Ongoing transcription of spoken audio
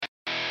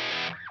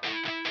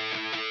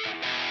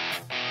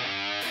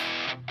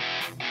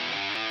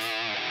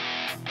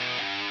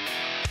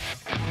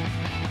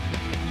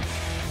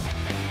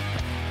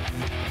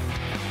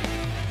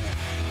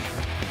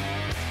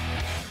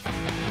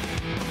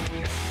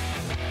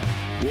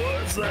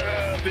What's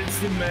up? It's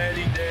the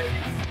Matty Daddy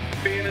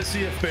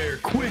Fantasy Affair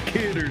Quick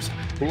Hitters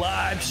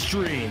live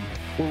stream.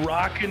 We're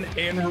rocking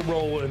and we're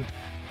rolling.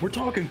 We're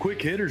talking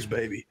quick hitters,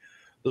 baby.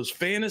 Those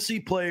fantasy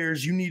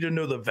players, you need to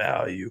know the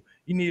value.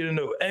 You need to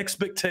know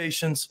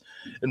expectations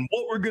and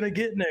what we're going to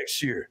get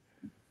next year.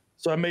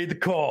 So I made the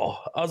call.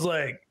 I was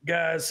like,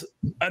 guys,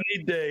 I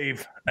need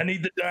Dave. I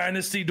need the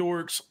Dynasty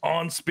Dorks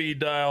on speed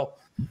dial.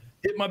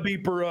 Hit my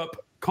beeper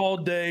up. Call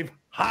Dave.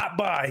 Hot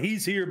by.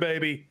 He's here,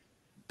 baby.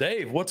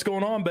 Dave, what's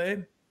going on,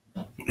 babe?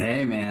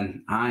 Hey,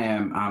 man.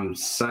 I'm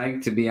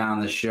psyched to be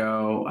on the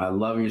show. I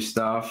love your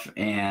stuff.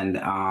 And,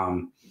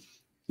 I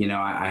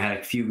had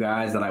a few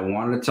guys that I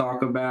wanted to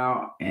talk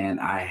about, and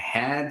I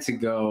had to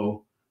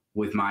go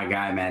with my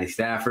guy, Matty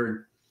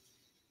Stafford.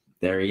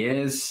 There he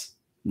is,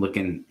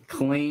 looking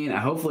clean.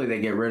 Hopefully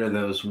they get rid of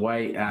those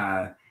white,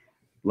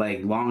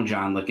 like Long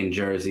John looking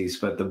jerseys,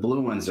 but the blue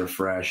ones are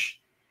fresh.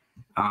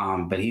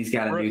 But he's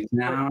got a new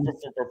town.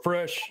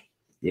 Fresh.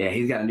 Yeah,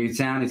 he's got a new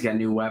town. He's got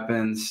new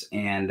weapons,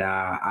 and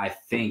I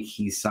think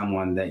he's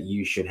someone that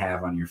you should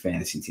have on your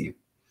fantasy team.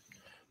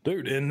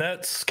 Dude, and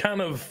that's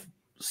kind of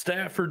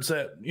Stafford's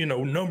that,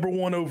 number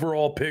one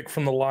overall pick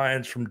from the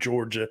Lions from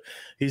Georgia.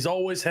 He's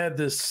always had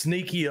this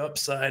sneaky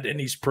upside, and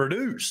he's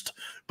produced,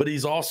 but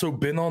he's also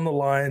been on the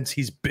Lions.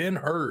 He's been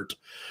hurt.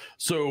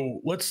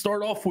 So let's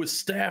start off with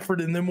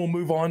Stafford, and then we'll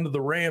move on to the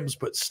Rams.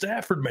 But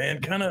Stafford,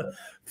 man, kind of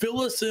fill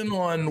us in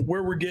on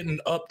where we're getting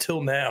up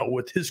till now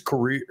with his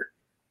career.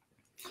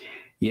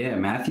 Yeah,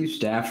 Matthew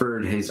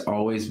Stafford has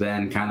always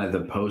been kind of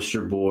the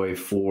poster boy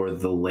for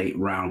the late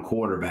round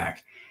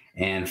quarterback.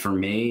 And for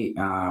me,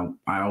 I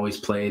always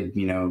played,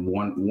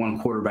 one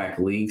quarterback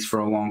leagues for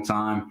a long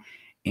time.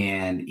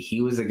 And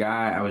he was a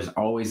guy I was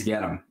always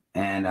get him.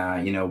 And,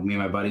 me and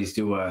my buddies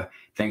do a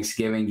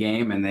Thanksgiving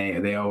game, and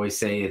they always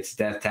say it's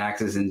death,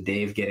 taxes, and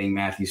Dave getting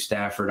Matthew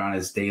Stafford on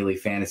his daily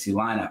fantasy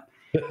lineup.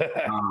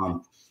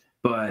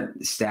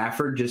 But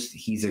Stafford,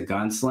 he's a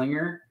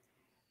gunslinger.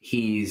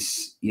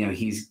 He's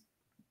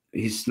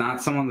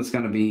not someone that's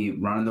going to be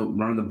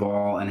running the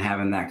ball and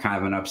having that kind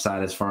of an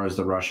upside as far as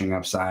the rushing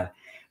upside.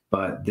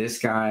 But this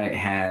guy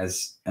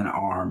has an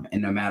arm,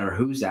 and no matter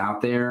who's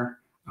out there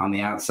on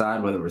the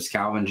outside, whether it was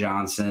Calvin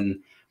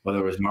Johnson, whether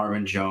it was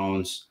Marvin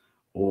Jones,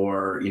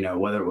 or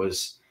whether it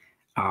was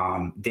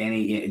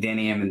Danny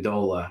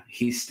Amendola,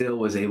 he still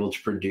was able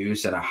to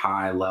produce at a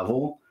high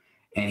level.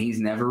 And he's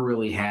never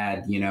really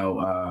had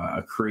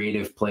a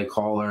creative play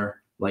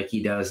caller like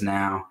he does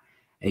now.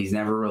 He's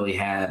never really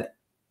had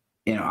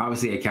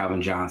obviously a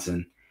Calvin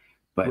Johnson,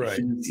 but right.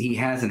 he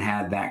hasn't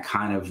had that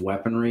kind of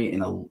weaponry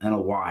in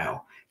a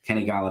while.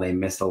 Kenny Golladay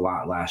missed a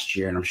lot last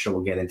year, and I'm sure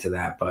we'll get into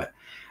that. But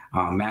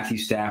Matthew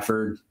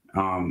Stafford,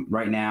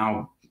 right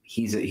now,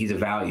 he's a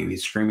value.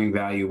 He's screaming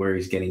value where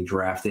he's getting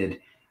drafted.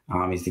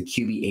 He's the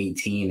QB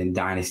 18 in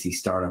dynasty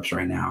startups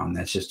right now, and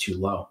that's just too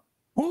low.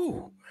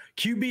 Ooh.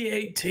 QB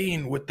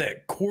 18 with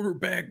that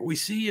quarterback. We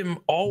see him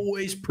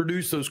always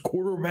produce those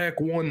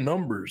quarterback one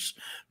numbers,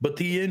 but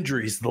the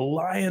injuries, the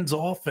Lions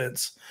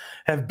offense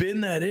have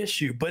been that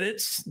issue. But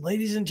it's,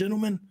 ladies and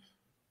gentlemen,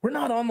 we're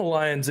not on the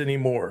Lions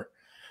anymore.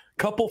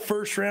 Couple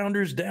first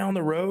rounders down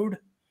the road,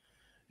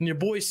 and your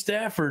boy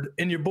Stafford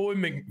and your boy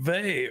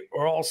McVay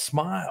are all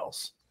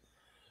smiles.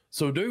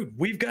 So, dude,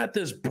 we've got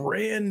this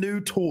brand new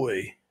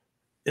toy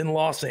in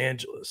Los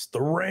Angeles.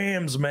 The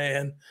Rams,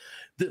 man.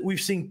 That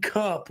we've seen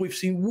Kupp, we've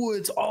seen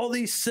Woods, all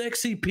these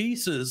sexy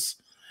pieces,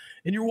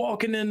 and you're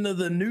walking into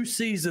the new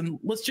season.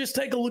 Let's just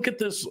take a look at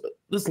this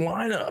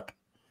lineup.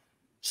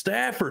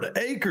 Stafford,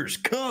 Akers,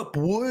 Kupp,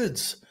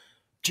 Woods,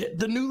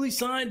 the newly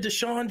signed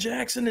Deshaun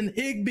Jackson and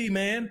Higbee,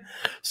 man.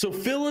 So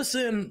fill us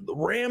in, the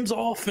Rams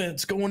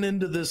offense going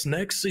into this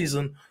next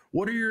season.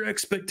 What are your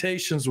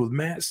expectations with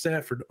Matt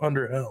Stafford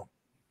under helm?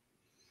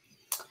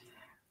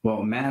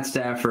 Well, Matt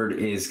Stafford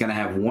is going to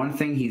have one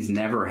thing he's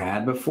never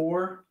had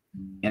before,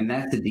 and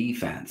that's a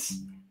defense.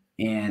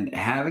 And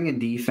having a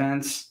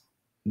defense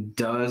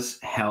does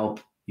help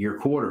your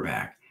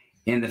quarterback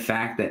in the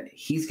fact that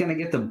he's going to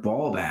get the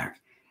ball back.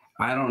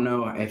 I don't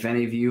know if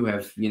any of you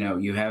have,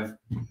 you have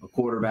a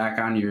quarterback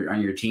on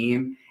your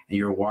team and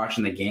you're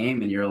watching the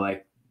game and you're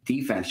like,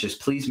 defense,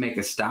 just please make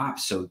a stop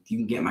so you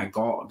can get my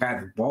guy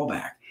the ball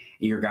back.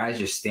 And your guy's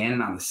just standing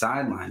on the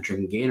sideline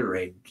drinking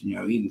Gatorade,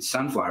 eating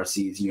sunflower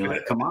seeds. And you're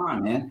like, come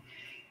on, man.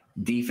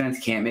 Defense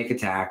can't make a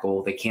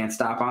tackle. They can't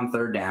stop on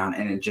third down.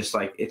 And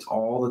it's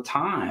all the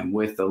time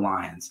with the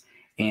Lions.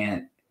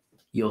 And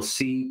you'll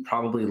see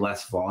probably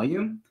less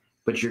volume,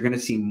 but you're going to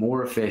see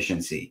more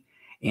efficiency.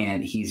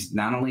 And he's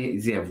not only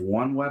does he have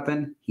one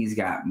weapon, he's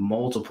got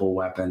multiple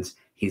weapons.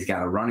 He's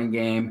got a running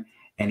game,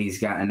 and he's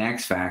got an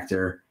X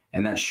factor,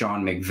 and that's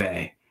Sean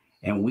McVay.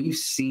 And we've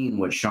seen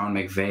what Sean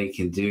McVay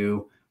can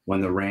do when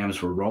the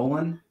Rams were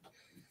rolling.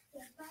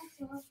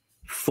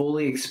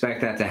 Fully expect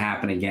that to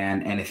happen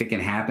again. And if it can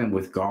happen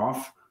with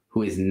Goff,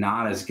 who is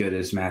not as good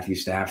as Matthew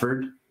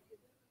Stafford,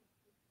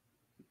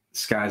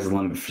 sky's the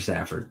limit for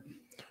Stafford.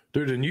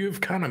 Dude, and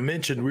you've kind of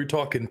mentioned, we were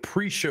talking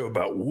pre-show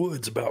about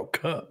Woods, about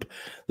Cup.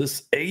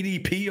 This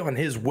ADP on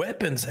his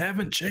weapons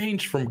haven't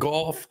changed from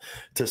Goff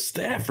to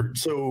Stafford.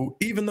 So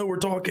even though we're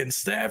talking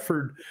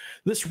Stafford,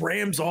 this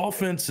Rams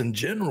offense in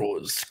general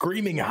is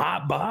screaming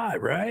hot buy,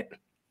 right?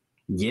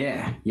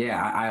 Yeah.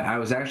 I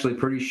was actually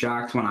pretty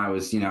shocked when I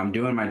was, I'm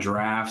doing my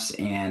drafts,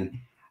 and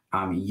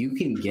you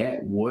can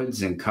get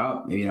Woods and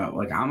Cup.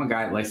 Like, I'm a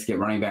guy that likes to get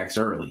running backs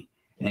early.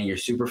 And in your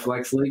super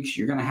flex leagues,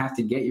 you're going to have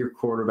to get your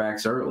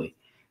quarterbacks early.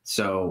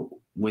 So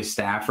with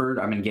Stafford,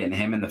 I've been getting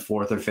him in the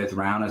 4th or 5th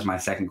round as my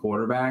second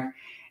quarterback.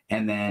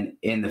 And then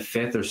in the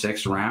 5th or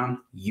 6th round,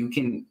 you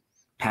can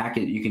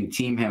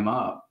team him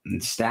up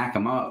and stack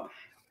him up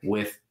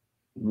with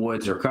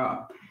Woods or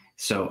Cup.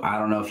 So I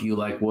don't know if you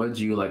like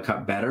Woods or you like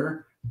Cup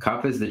better.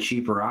 Cup is the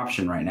cheaper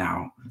option right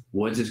now.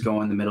 Woods is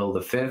going in the middle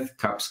of the 5th.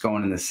 Cup's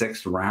going in the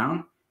 6th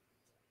round.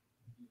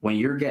 When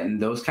you're getting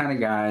those kind of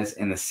guys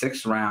in the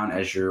 6th round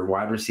as your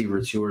wide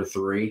receiver 2 or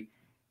 3,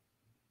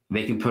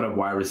 they can put up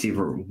wide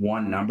receiver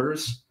 1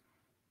 numbers.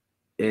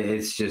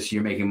 It's just,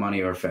 you're making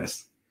money over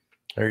fist.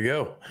 There you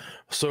go.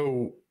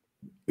 So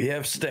we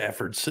have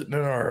Stafford sitting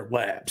in our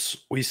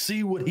laps. We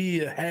see what he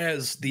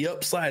has. The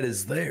upside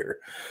is there.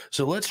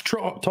 So let's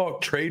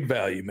talk trade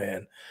value,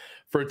 man.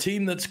 For a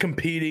team that's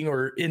competing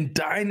or in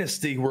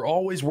dynasty, we're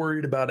always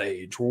worried about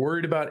age. We're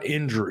worried about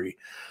injury.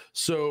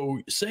 So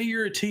say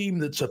you're a team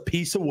that's a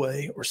piece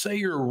away, or say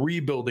you're a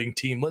rebuilding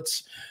team.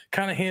 Let's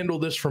kind of handle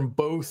this from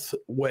both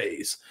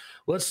ways.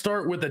 Let's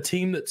start with a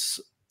team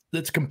that's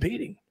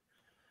competing.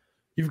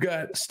 You've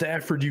got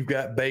Stafford, you've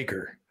got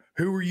Baker.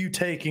 Who are you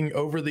taking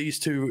over these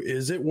two?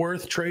 Is it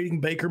worth trading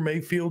Baker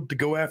Mayfield to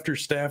go after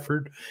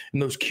Stafford in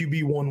those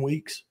QB1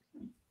 weeks?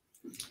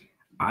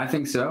 I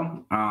think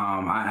so.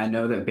 I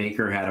know that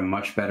Baker had a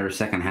much better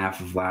second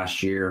half of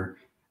last year.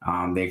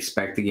 They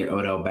expect to get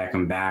Odell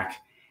Beckham back.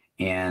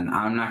 And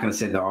I'm not going to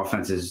say the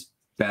offense is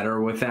better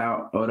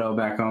without Odell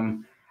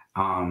Beckham,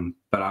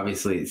 but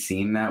obviously it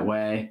seemed that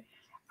way.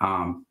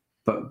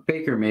 But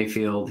Baker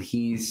Mayfield,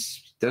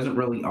 doesn't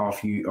really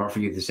offer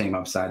you the same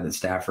upside that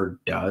Stafford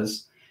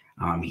does.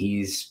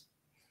 He's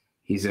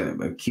a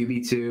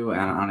QB2,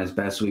 and on his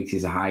best weeks,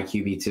 he's a high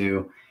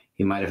QB2.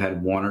 He might have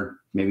had one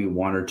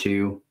or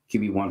two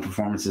QB1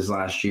 performances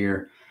last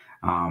year.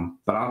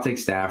 But I'll take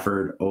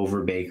Stafford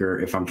over Baker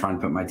if I'm trying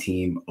to put my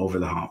team over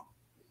the hump.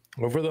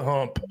 Over the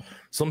hump.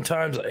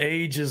 Sometimes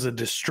age is a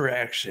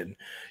distraction.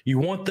 You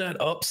want that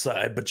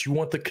upside, but you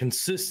want the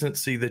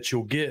consistency that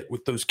you'll get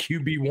with those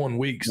QB1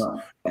 weeks.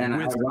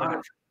 And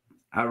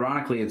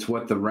ironically, it's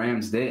what the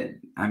Rams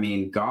did. I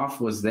mean,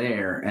 Goff was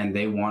there, and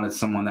they wanted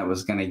someone that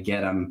was going to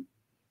get him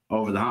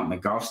over the hump.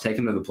 Like, Goff's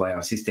taken him to the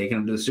playoffs. He's taken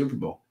him to the Super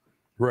Bowl.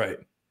 Right.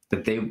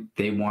 But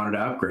they wanted to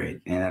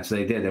upgrade, and that's what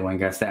they did. They went and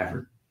got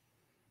Stafford.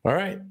 All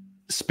right.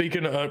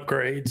 Speaking of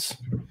upgrades,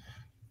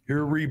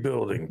 your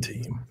rebuilding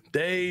team.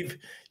 Dave,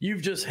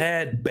 you've just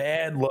had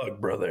bad luck,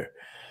 brother.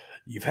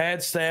 You've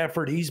had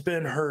Stafford. He's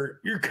been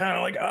hurt. You're kind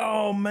of like,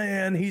 oh,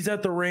 man, he's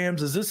at the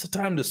Rams. Is this the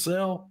time to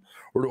sell?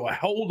 Or do I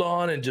hold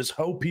on and just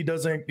hope he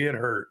doesn't get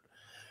hurt?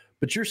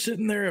 But you're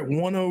sitting there at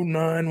 109,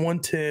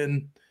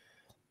 110.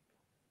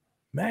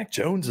 Mac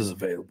Jones is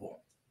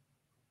available.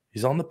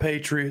 He's on the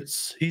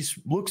Patriots. He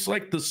looks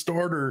like the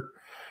starter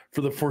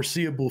for the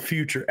foreseeable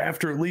future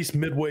after at least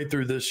midway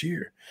through this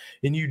year.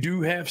 And you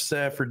do have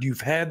Stafford. You've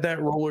had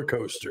that roller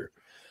coaster.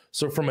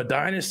 So from a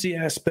dynasty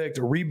aspect,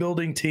 a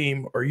rebuilding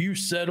team, are you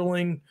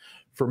settling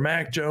for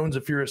Mac Jones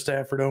if you're a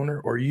Stafford owner,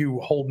 or are you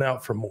holding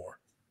out for more?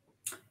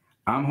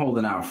 I'm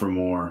holding out for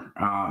more.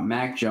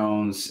 Mac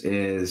Jones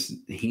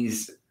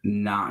he's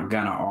not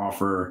going to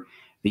offer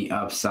the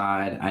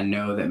upside. I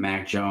know that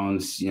Mac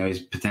Jones, he's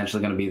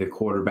potentially going to be the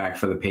quarterback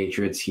for the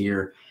Patriots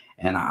here.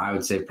 And I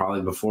would say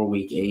probably before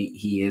week 8,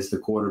 he is the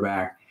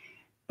quarterback.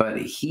 But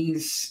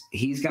he's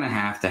going to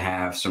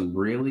have some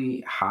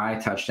really high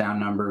touchdown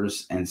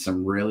numbers and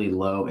some really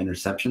low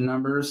interception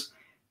numbers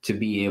to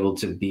be able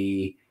to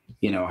be,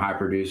 a high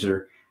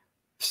producer.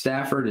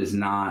 Stafford is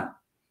not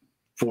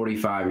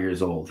 45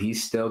 years old.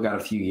 He's still got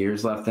a few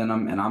years left in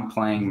him, and I'm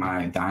playing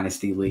my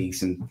dynasty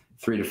leagues in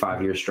 3 to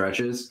 5 year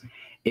stretches.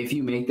 If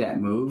you make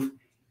that move,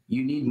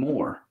 you need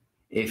more.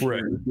 If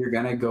you're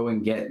going to go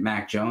and get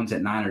Mac Jones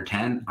at 9 or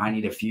 10, I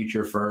need a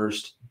future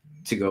first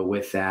to go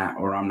with that,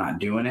 or I'm not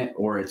doing it,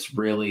 or it's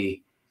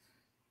really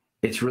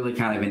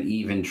kind of an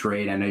even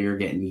trade. I know you're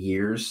getting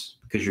years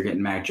because you're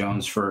getting Mac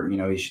Jones for,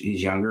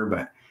 he's younger,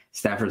 but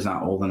Stafford's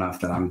not old enough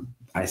that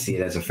I see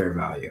it as a fair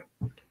value.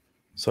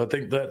 So I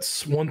think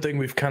that's one thing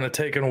we've kind of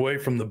taken away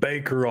from the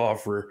Baker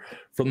offer,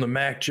 from the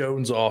Mac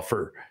Jones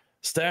offer.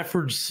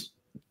 Stafford's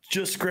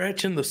just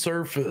scratching the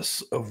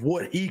surface of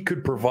what he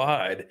could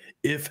provide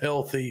if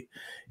healthy.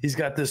 He's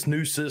got this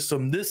new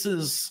system. This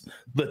is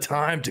the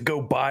time to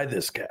go buy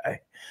this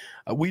guy.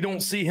 We don't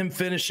see him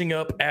finishing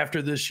up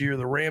after this year.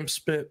 The Rams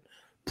spent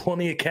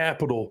plenty of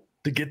capital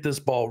to get this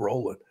ball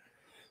rolling.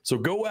 So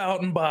go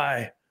out and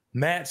buy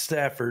Matt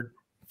Stafford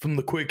from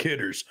the quick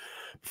hitters.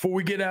 Before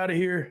we get out of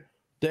here,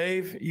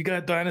 Dave, you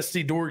got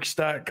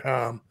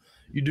dynastydorks.com.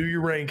 You do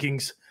your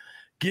rankings.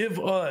 Give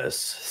us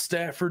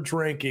Stafford's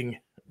ranking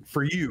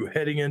for you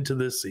heading into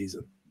this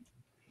season.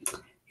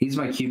 He's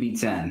my QB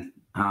 10.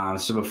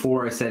 So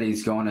before I said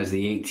he's going as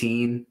the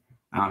 18,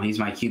 he's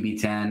my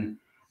QB 10.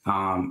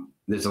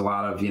 There's a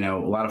lot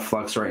of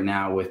flux right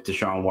now with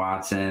Deshaun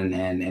Watson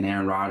and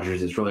Aaron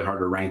Rodgers. It's really hard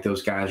to rank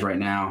those guys right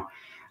now.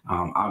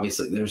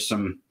 Obviously, there's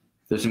some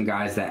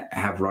guys that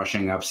have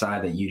rushing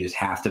upside that you just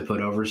have to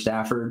put over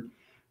Stafford.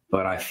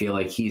 But I feel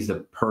like he's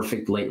the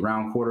perfect late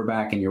round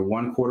quarterback in your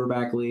one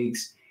quarterback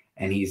leagues,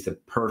 and he's the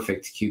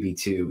perfect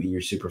QB2 in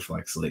your super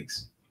flex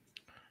leagues.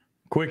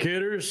 Quick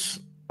hitters.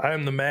 I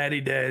am the Maddie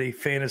Daddy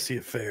Fantasy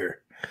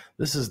Affair.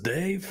 This is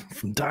Dave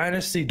from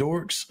Dynasty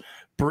Dorks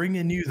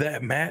bringing you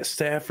that Matt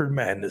Stafford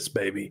madness,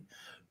 baby.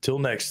 Till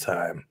next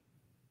time.